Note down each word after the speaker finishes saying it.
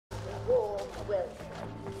will.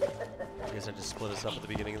 I guess I just split us up at the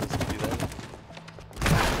beginning of this to do that.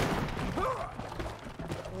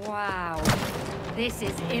 Wow, this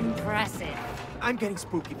is impressive. I'm getting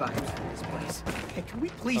spooky vibes from this place. Hey, can we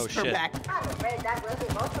please turn shit. back? I'm afraid that will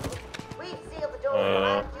be possible. We've sealed the door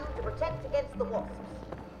behind you to protect against the wasps.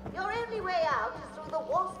 Your only way out is through the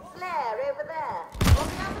wasp's lair over there. On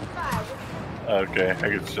the other side. Okay, I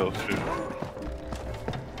can still shoot.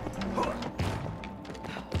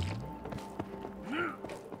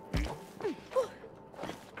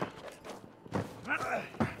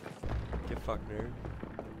 Get fucked, nerd.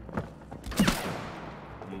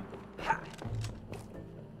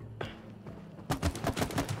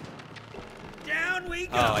 Down we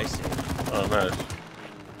go. Oh, I see. Oh,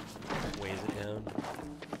 nice. Weighs it down.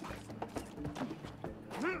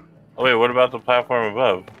 Oh, wait, what about the platform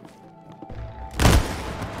above?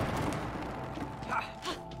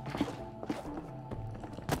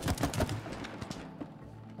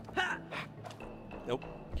 Nope,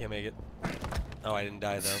 can't make it. Oh, I didn't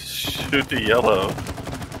die though. Shoot the yellow.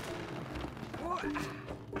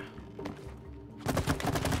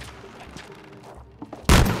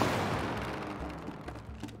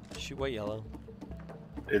 Shoot white yellow.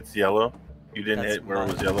 It's yellow. You didn't That's hit where it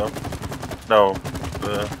was mine. yellow? No.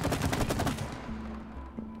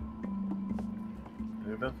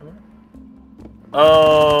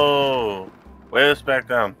 Oh! Weigh us back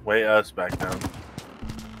down. Weigh us back down.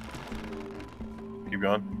 Keep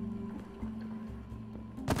going.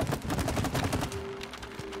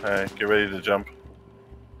 Alright, get ready to jump.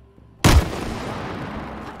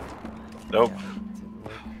 Nope.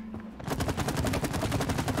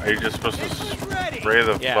 Are you just supposed to spray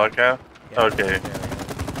the Yeah. fuck out? Yeah, Okay. there we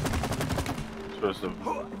go. Supposed to.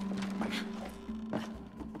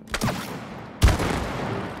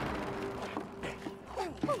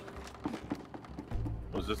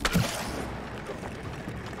 What's this do?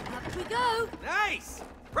 Up we go. Nice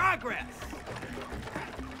progress.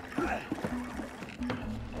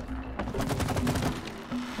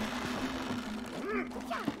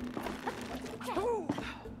 Cool.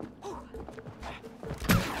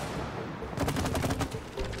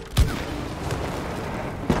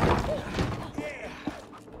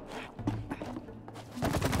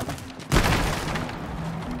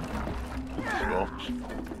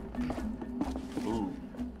 Ooh.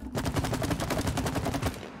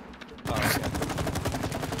 Oh, okay.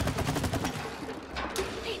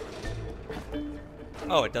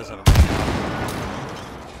 Oh, it does have a.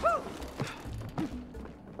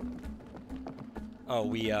 Oh,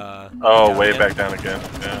 we Oh, down way again? back down again.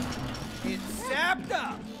 Yeah. It's sapped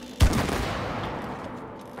up.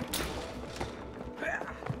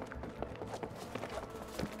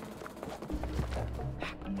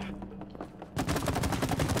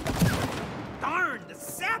 Darn, the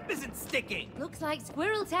sap isn't sticking. Looks like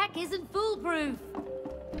squirrel tack isn't foolproof.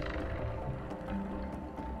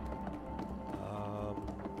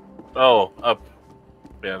 Oh, up.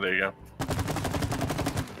 Yeah, there you go.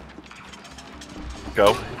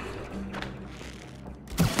 Go.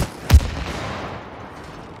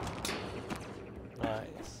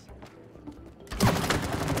 Nice.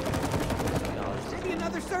 Maybe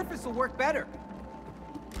another surface will work better.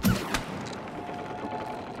 I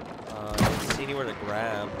don't see anywhere to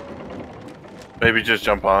grab. Maybe just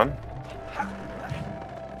jump on.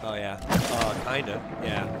 Oh yeah. Kinda.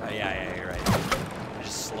 Yeah. Yeah, you're right. You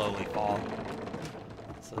just slowly fall.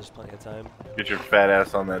 So there's plenty of time. Get your fat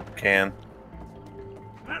ass on that can.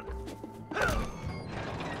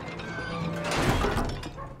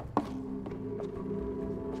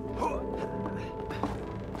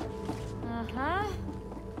 Uh-huh.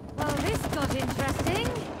 Well, this got interesting.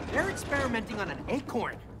 They're experimenting on an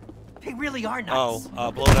acorn. They really are Oh,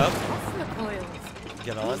 nuts. blow it up. Plasma coils.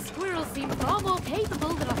 Get on. These squirrels seem far more capable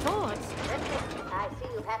than I thought. I see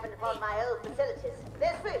you've happened upon my old facilities.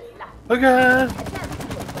 There's really nothing. Okay.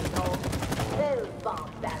 Those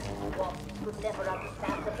barbaric wasps could never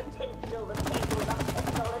understand the potential of people of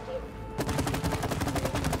technology.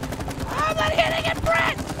 I'm not hitting it,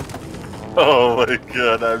 Brett! Oh my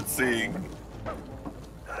god, I'm seeing.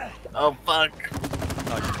 Oh fuck.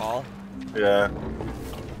 Oh, you fall? Yeah.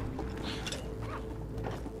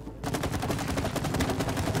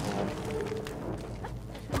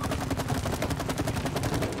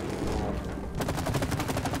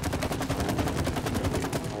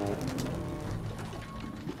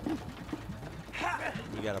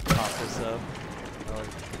 You gotta pop this up. Oh,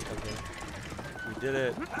 okay. We did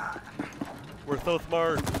it. We're so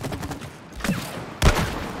smart.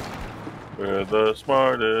 We're the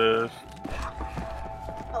smartest.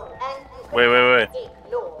 Oh, and you Wait.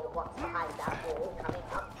 ignore what's behind that wall coming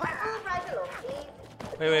up. Move right along,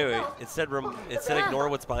 Wait. It said ignore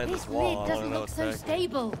what's behind this wall. Lid I want to doesn't know look what's so back there.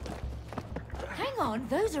 stable. Hang on,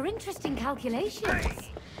 those are interesting calculations.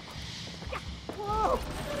 Whoa!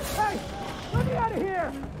 Hey! Let me out of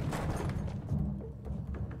here!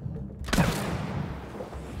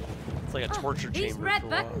 It's like a torture These chamber. red for a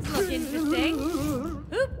buttons while. look interesting.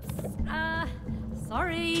 Oops.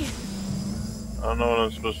 Sorry. I don't know what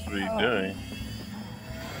I'm supposed to be doing.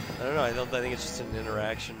 I don't know. I think it's just an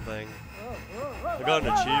interaction thing. I got an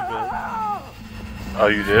achievement. Oh,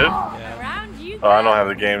 you did? Yeah. Around you Oh, I go. don't have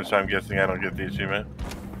the game, so I'm guessing I don't get the achievement.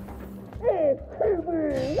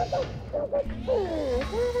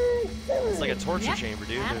 It's like a torture Yep, chamber,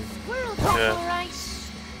 dude. and They're squirrel top, Yeah. all right.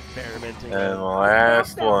 experimenting. And the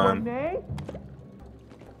last one.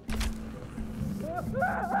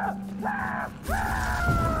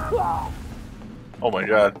 Oh my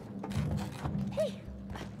god.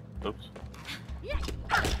 Oops.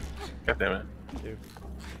 God damn it. Dude.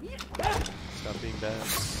 Stop being bad.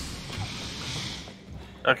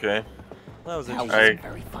 Okay. That was That interesting. wasn't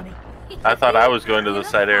very funny. I thought I was going to the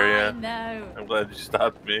side I area. know. I'm glad you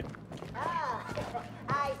stopped me. Ah,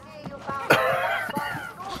 I see you found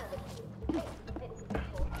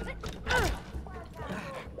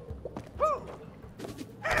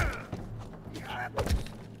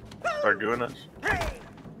Start doing us.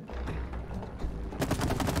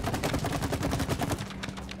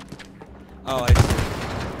 Oh, I see.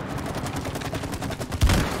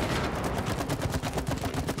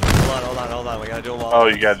 Hold on. We gotta do them all. Oh,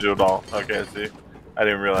 you gotta do it all. Okay, I see. I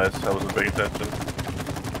didn't realize. I wasn't paying attention.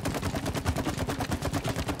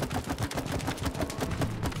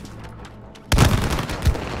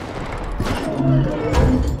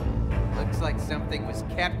 Looks like something was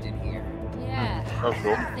kept in here. Yeah. Oh,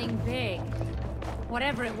 cool. Something big.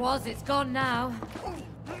 Whatever it was, it's gone now.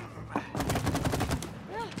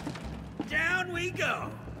 Down we go.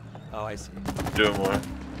 Oh, I see. Do it more.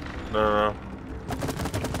 No.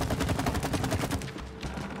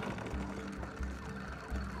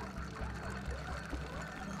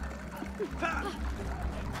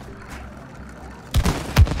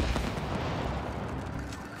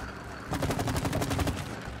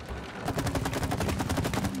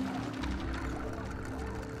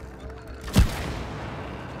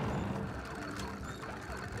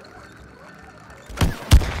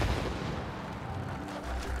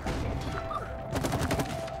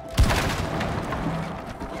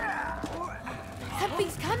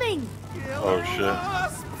 Something's coming. Oh shit.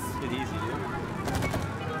 It's easy, dude.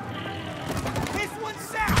 This one's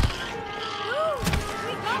south. Ooh,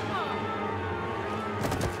 we got one.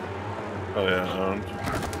 Oh yeah.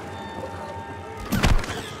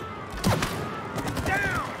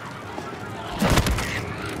 Down.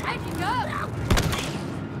 How'd you go?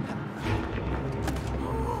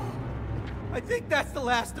 I think that's the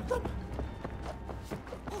last of them.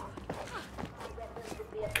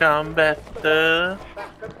 Combat the.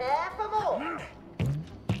 Prepare for more.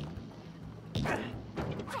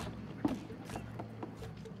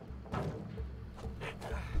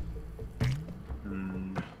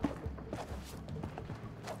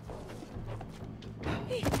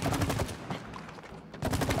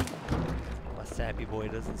 My sappy boy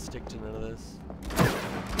doesn't stick to none of this.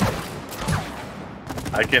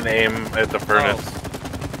 I can aim at the furnace.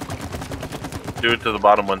 Do it to the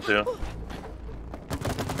bottom one too.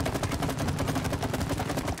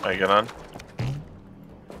 I get on.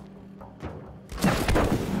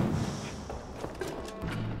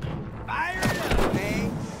 Fire it up,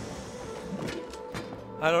 man.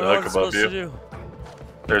 I don't The know what hook I'm supposed above to you. do.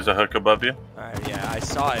 There's a hook above you. Alright, yeah, I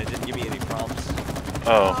saw it. It didn't give me any prompts.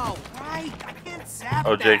 Oh. Oh, right. I can't zap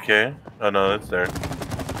Oh, that. JK. Oh no, it's there.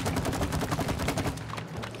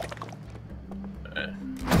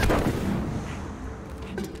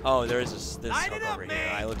 Oh, there is this Light hook it up, over here.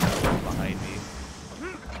 man. I looked at the one behind me.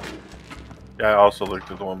 Yeah, I also looked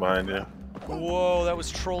at the one behind you. Whoa, that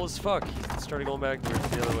was troll as fuck. He started going backwards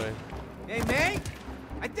the other way. Hey, May.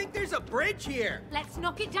 I think there's a bridge here. Let's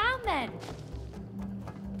knock it down then.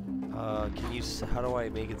 Can you? How do I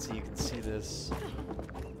make it so you can see this?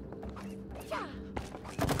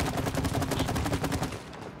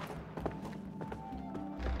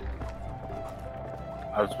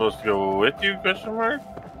 I was supposed to go with you? Question mark.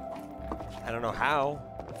 I don't know how.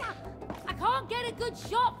 I can't get a good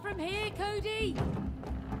shot from here, Cody.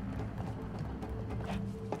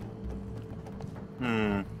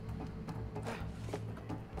 Hmm.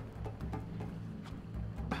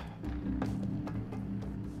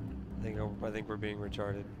 I think we're being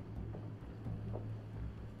retarded.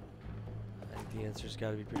 I think the answer's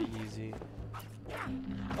got to be pretty easy.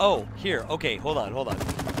 Oh, here. Okay, hold on.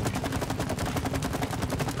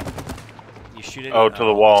 You shoot it. Oh, to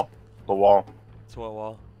the wall. The wall. To what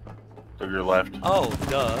wall? To your left. Oh,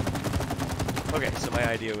 duh. Okay, so my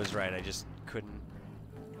idea was right. I just couldn't.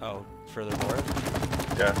 Oh, further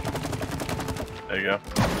north? Yeah. There you go.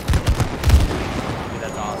 Dude,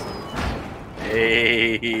 that's awesome.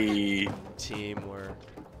 Hey. Teamwork.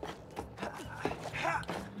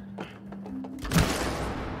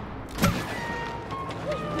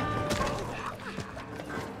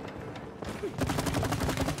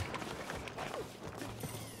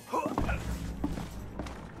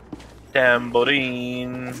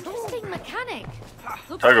 Tambourine. Interesting mechanic.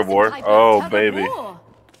 Looks Tug like of war. some type Oh, tug of baby. war.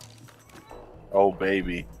 Oh,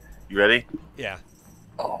 baby. You ready? Yeah.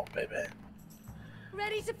 Oh, baby.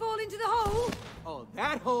 Ready to fall into the hole? Oh,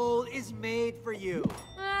 that hole is made for you.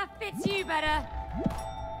 Fits you better.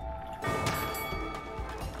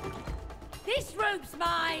 This rope's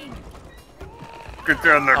mine. Get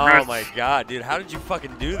down there, Oh Chris. my god, dude, how did you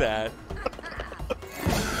fucking do that?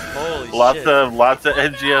 Holy shit. Lots of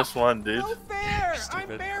NGS1, dude. No fair. I'm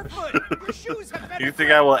Stupid. barefoot. Your shoes have better. You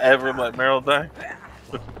think I will ever let Meryl die?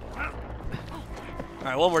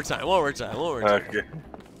 Alright, one more time, one more time. Okay.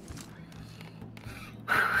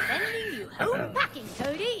 Sending you home packing,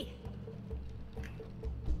 Cody.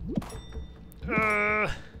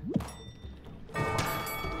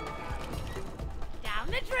 Down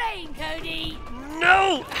the drain, Cody.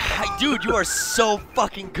 No! Dude, you are so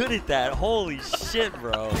fucking good at that. Holy shit,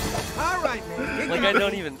 bro. All right, man. Like, I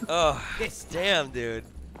don't even. Oh, damn, dude.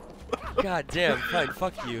 God damn, fine,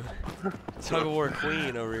 fuck you. Tug of war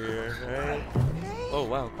queen over here, alright? Oh,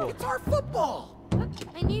 wow, cool. It's our football.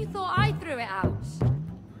 And you thought I threw it out?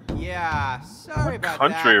 Yeah, sorry about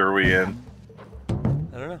Country that. are we in? I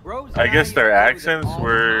don't know. Rose I and guess used their to do that accents all the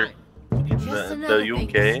were time. Just the another thing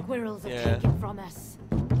UK. the squirrels have Yeah. taken from us.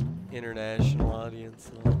 International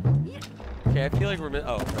audience. Okay, I feel like we're.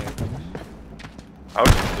 Oh, right. I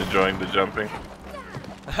was just enjoying the jumping.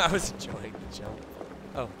 I was enjoying the jump.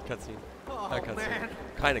 Oh, cutscene. Oh, Not cutscene. man.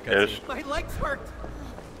 Kind of Ish. cutscene. My legs hurt.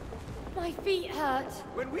 My feet hurt.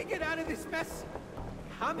 When we get out of this mess,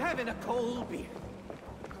 I'm having a cold beer.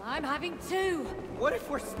 I'm having two. What if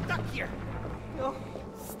we're stuck here? Oh,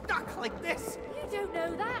 stuck like this? You don't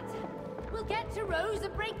know that. We'll get to Rose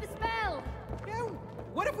and break the spell. Yeah,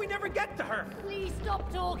 what if we never get to her? Please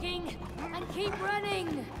stop talking and keep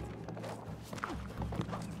running.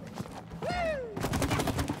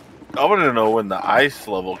 I want to know when the ice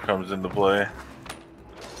level comes into play. I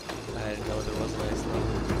didn't know there was an ice level.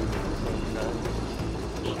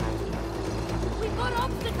 We've got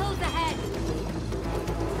obstacles ahead.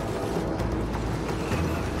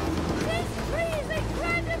 This tree is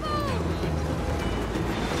incredible.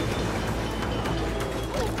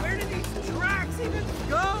 Oh, where do these tracks even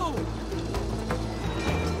go?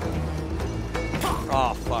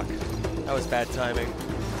 Oh, fuck. That was bad timing.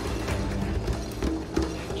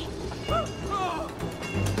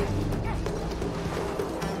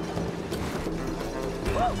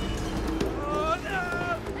 Oh, oh no!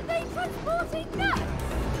 Are they transporting nuts?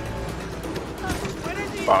 When are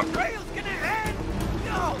these Fuck. trails gonna end?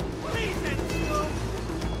 No, please end no.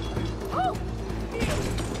 Oh,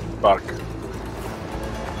 Fuck.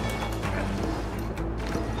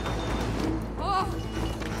 oh.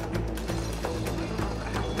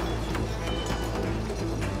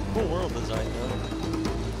 Cool world design, though.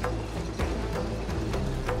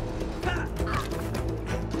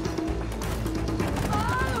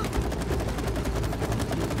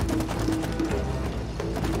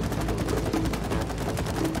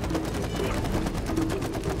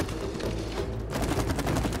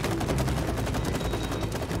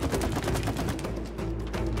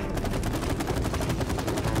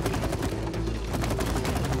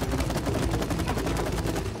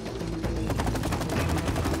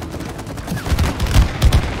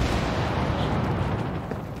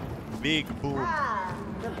 Big boom. Ah,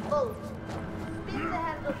 the boat. Spin the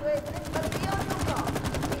handle to open it, but be on your guard.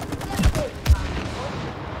 It's just safe,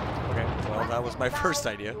 Master. Okay, well, that was my first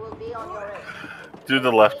idea. You will be on your own. Do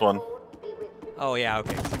the left one. Be with you. Oh, yeah,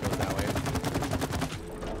 okay, so it goes that way.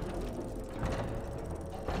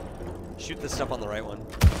 Shoot the stuff on the right one.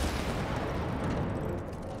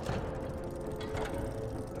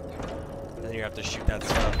 And then you have to shoot that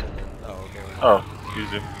stuff, and then. Oh, okay. Oh,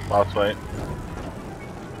 excuse me. Lost weight.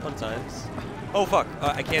 Sometimes. Oh, fuck.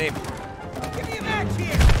 I can't aim. Give me a match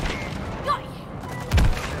here. Got you.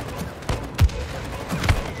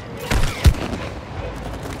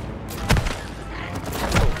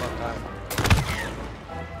 Oh, fuck.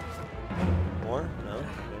 More? No? Okay.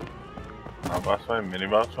 Not boss fight, mini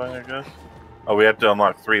boss fight, I guess. Oh, we have to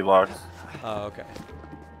unlock 3 locks. Oh, okay.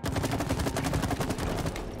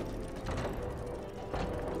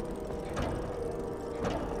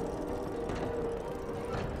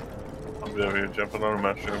 I'll be over here jumping on a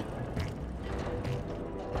mushroom.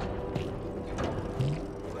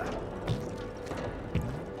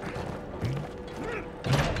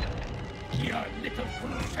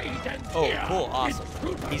 Oh, cool, awesome.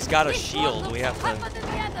 He's got a shield. We have to.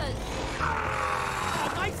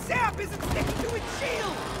 My sap isn't sticking to its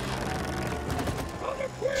shield!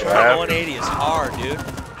 Turn 180 is hard, dude.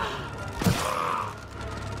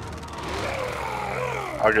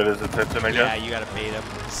 I'll get his attention, I Yeah, guess. you gotta bait him.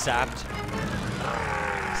 Sapped. So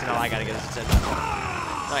now I gotta get his attention.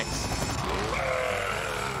 Nice.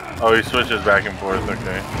 Oh, he switches back and forth,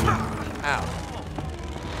 okay. Ow.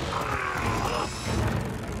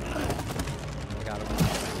 I got him.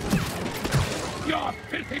 Your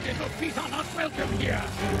filthy little feet are not welcome here.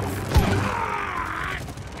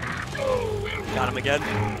 Got him again.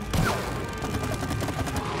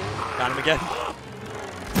 Got him again.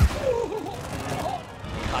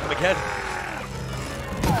 Got him again.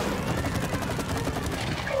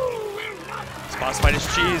 This boss fight is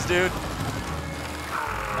cheese, dude.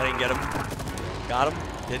 I didn't get him. Got him.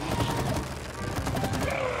 Didn't.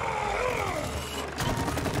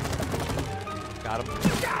 Got him.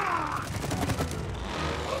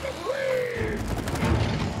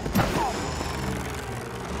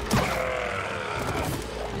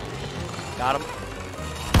 Got him.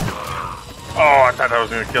 Oh, I thought I was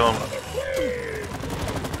gonna kill him.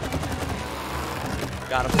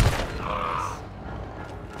 Got him.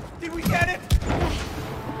 Did we get it?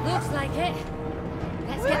 Looks like it.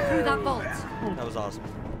 Let's get through that vault. That was awesome.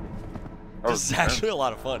 That This is was actually a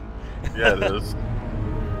lot of fun. Yeah, it is.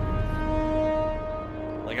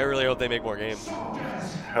 Like, I really hope they make more games.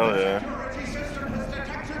 Hell yeah. Security system has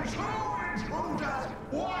detected 2 intruders.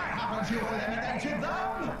 Why haven't you eliminated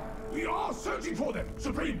them? We are searching for them,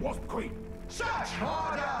 Supreme Wasp Queen. Search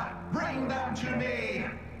harder. Bring them to me.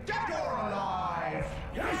 Dead or alive.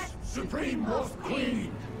 Yes, Supreme Wasp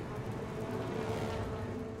Queen.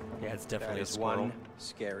 Yeah, it's definitely That a is squirrel. one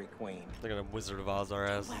scary queen. They're gonna Wizard of Oz our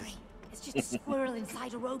ass. Don't worry. It's just a squirrel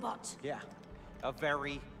inside a robot. Yeah, a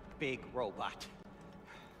very big robot.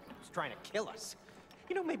 He's trying to kill us.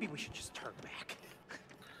 You know, maybe we should just turn back.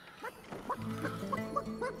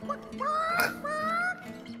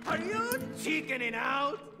 Are you chickening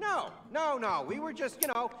out? No. We were just,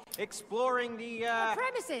 exploring the,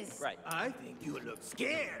 Premises. Right. I think you look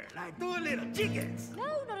scared, like 2 little chickens.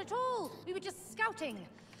 No, not at all. We were just scouting.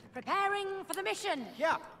 Preparing for the mission.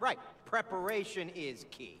 Yeah, right. Preparation is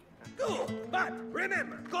key. Good, but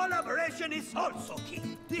remember, collaboration is also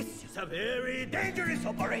key. This is a very dangerous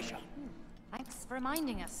operation. Thanks for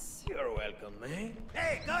reminding us. You're welcome, man.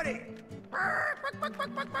 Hey, got it.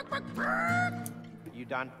 You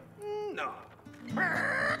done? No.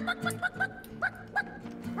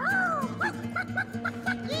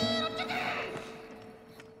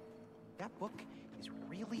 That book is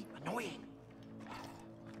really annoying.